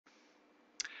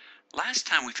Last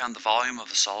time we found the volume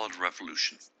of a solid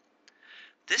revolution.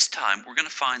 This time we're going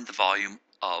to find the volume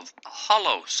of a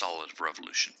hollow solid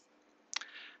revolution.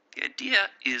 The idea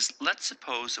is, let's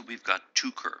suppose that we've got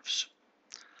two curves.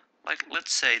 Like,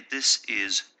 let's say this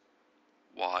is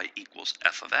y equals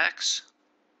f of x,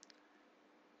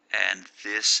 and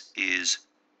this is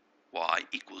y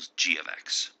equals g of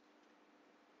x.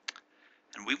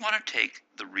 And we want to take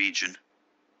the region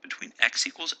between x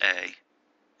equals a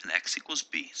and x equals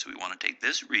b. So we want to take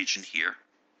this region here,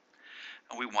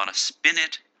 and we want to spin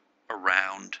it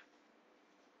around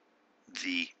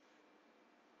the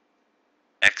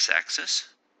x-axis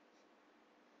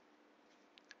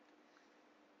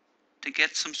to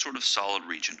get some sort of solid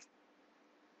region.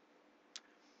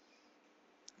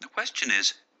 The question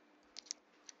is,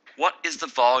 what is the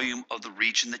volume of the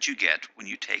region that you get when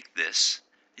you take this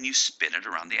and you spin it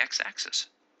around the x-axis?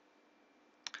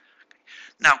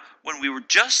 Now, when we were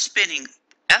just spinning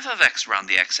f of x around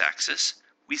the x-axis,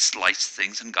 we sliced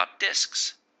things and got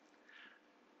disks.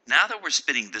 Now that we're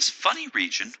spinning this funny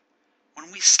region,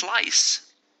 when we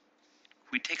slice,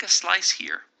 we take a slice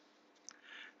here,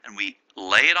 and we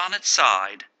lay it on its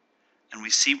side, and we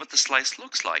see what the slice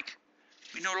looks like,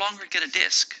 we no longer get a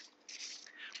disk.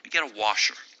 We get a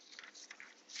washer.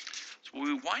 So what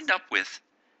we wind up with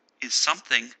is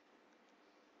something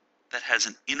that has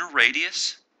an inner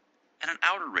radius and an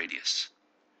outer radius.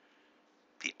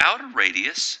 The outer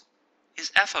radius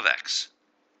is f of x.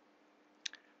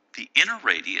 The inner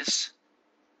radius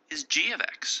is g of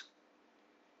x.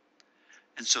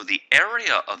 And so the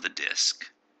area of the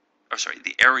disk,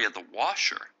 the area of the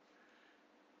washer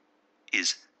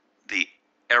is the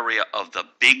area of the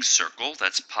big circle,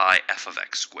 that's pi f of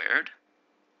x squared,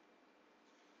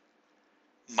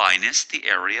 minus the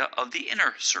area of the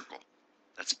inner circle,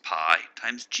 that's pi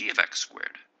times g of x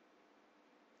squared.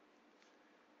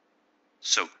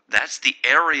 So that's the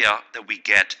area that we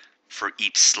get for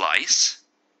each slice.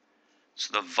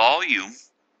 So the volume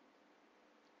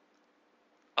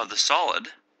of the solid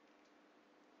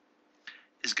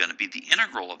is going to be the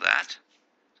integral of that.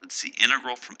 So it's the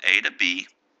integral from a to b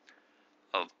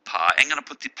of pi, I'm going to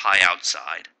put the pi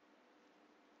outside,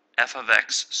 f of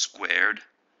x squared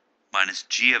minus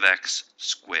g of x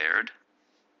squared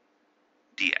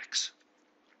dx.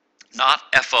 Not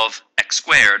f of x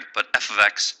squared, but f of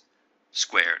x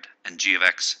squared and g of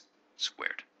x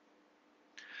squared.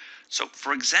 So,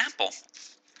 for example,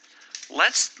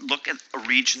 let's look at a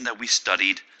region that we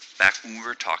studied back when we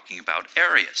were talking about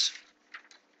areas.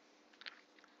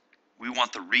 We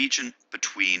want the region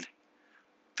between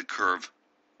the curve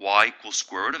y equals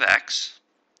square root of x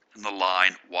and the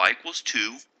line y equals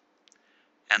 2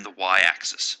 and the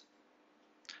y-axis.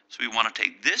 So we want to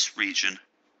take this region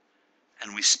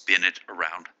and we spin it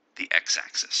around the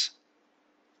x-axis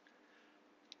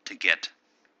to get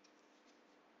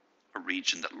a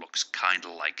region that looks kind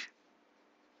of like,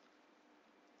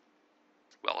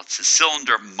 well, it's a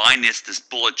cylinder minus this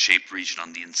bullet-shaped region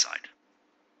on the inside.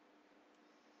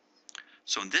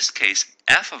 So in this case,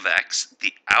 f of x,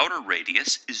 the outer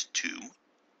radius, is 2.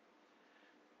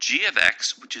 G of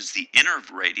x, which is the inner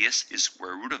radius, is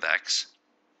square root of x.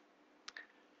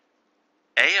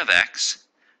 A of x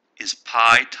is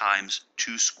pi times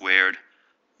 2 squared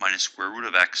minus square root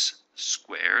of x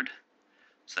squared.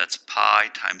 So that's pi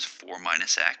times 4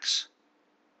 minus x.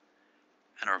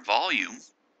 And our volume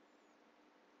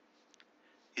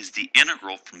is the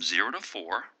integral from 0 to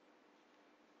 4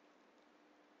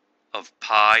 of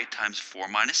pi times 4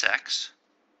 minus x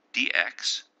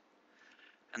dx.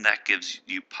 And that gives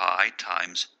you pi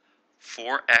times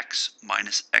 4x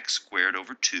minus x squared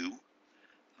over 2,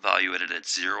 evaluated at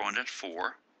 0 and at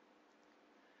 4.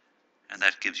 And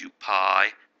that gives you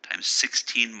pi times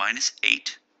 16 minus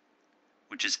 8,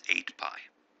 which is 8 pi.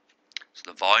 So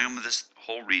the volume of this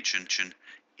whole region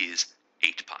is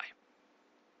 8 pi.